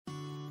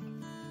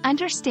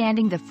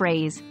Understanding the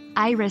phrase,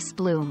 iris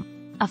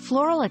bloom, a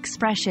floral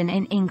expression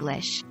in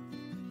English.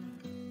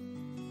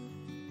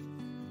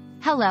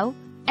 Hello,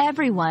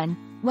 everyone.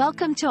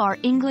 Welcome to our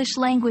English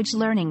language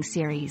learning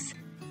series.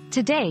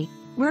 Today,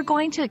 we're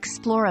going to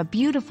explore a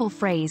beautiful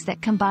phrase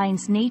that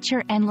combines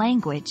nature and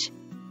language,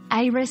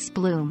 iris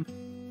bloom.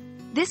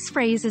 This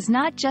phrase is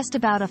not just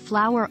about a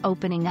flower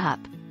opening up,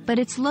 but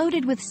it's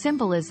loaded with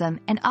symbolism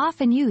and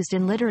often used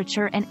in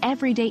literature and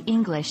everyday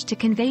English to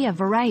convey a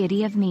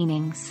variety of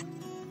meanings.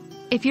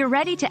 If you're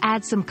ready to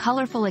add some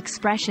colorful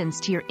expressions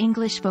to your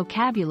English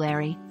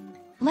vocabulary,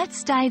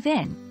 let's dive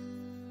in.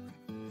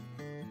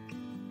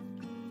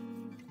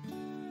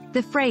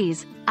 The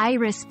phrase,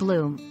 iris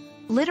bloom,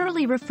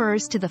 literally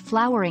refers to the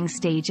flowering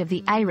stage of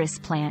the iris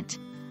plant,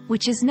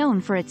 which is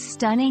known for its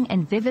stunning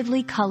and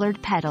vividly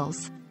colored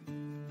petals.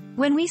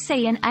 When we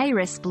say an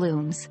iris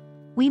blooms,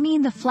 we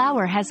mean the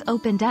flower has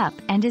opened up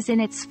and is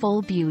in its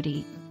full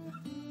beauty.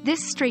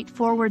 This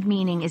straightforward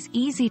meaning is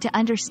easy to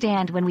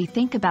understand when we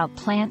think about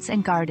plants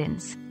and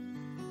gardens.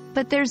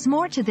 But there's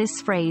more to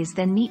this phrase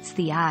than meets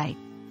the eye.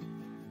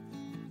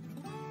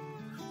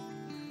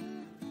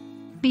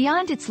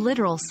 Beyond its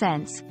literal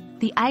sense,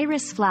 the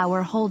iris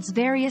flower holds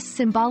various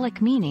symbolic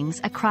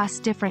meanings across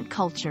different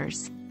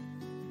cultures.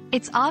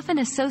 It's often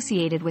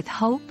associated with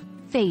hope,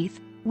 faith,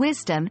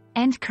 wisdom,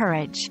 and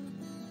courage.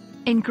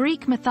 In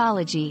Greek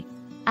mythology,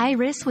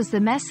 Iris was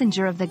the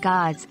messenger of the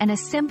gods and a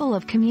symbol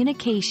of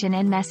communication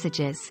and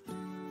messages.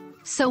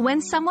 So when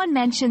someone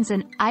mentions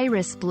an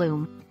iris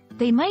bloom,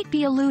 they might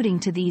be alluding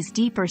to these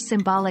deeper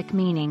symbolic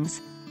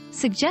meanings,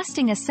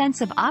 suggesting a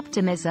sense of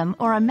optimism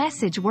or a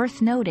message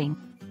worth noting.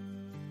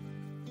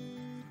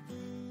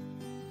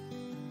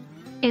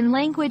 In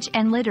language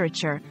and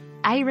literature,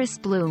 iris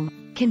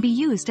bloom can be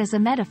used as a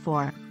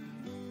metaphor.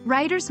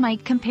 Writers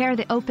might compare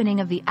the opening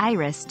of the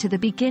iris to the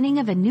beginning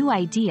of a new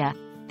idea,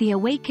 the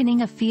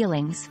awakening of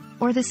feelings,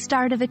 or the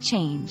start of a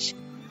change.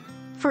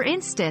 For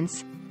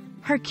instance,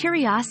 her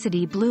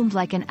curiosity bloomed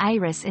like an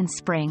iris in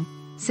spring,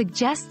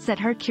 suggests that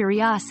her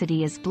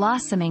curiosity is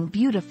blossoming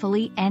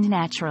beautifully and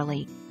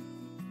naturally.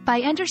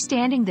 By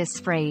understanding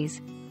this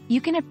phrase, you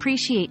can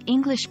appreciate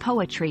English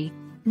poetry,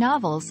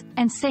 novels,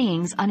 and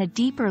sayings on a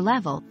deeper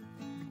level.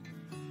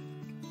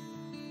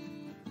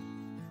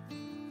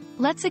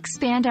 Let's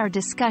expand our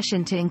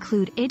discussion to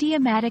include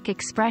idiomatic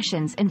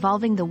expressions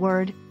involving the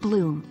word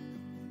bloom.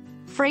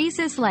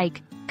 Phrases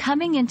like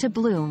coming into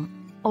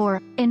bloom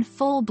or in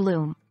full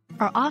bloom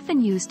are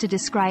often used to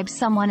describe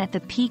someone at the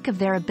peak of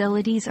their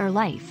abilities or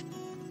life.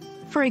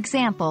 For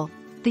example,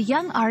 the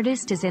young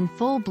artist is in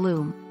full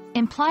bloom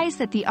implies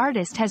that the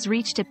artist has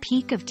reached a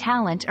peak of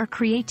talent or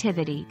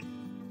creativity.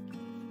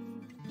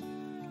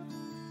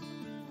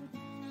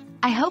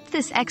 I hope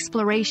this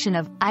exploration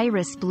of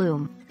iris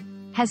bloom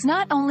has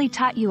not only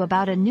taught you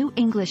about a new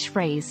English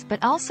phrase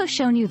but also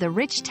shown you the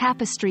rich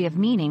tapestry of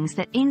meanings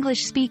that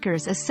English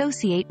speakers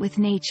associate with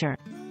nature.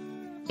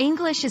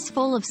 English is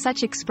full of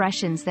such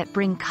expressions that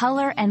bring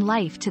color and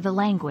life to the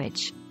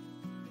language.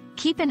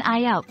 Keep an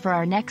eye out for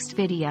our next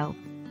video,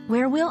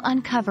 where we'll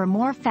uncover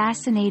more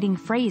fascinating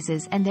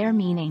phrases and their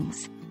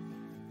meanings.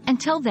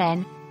 Until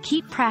then,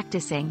 keep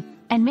practicing,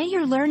 and may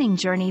your learning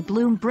journey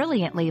bloom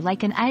brilliantly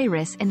like an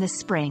iris in the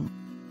spring.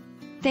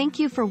 Thank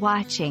you for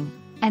watching,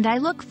 and I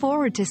look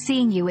forward to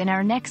seeing you in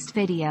our next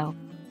video.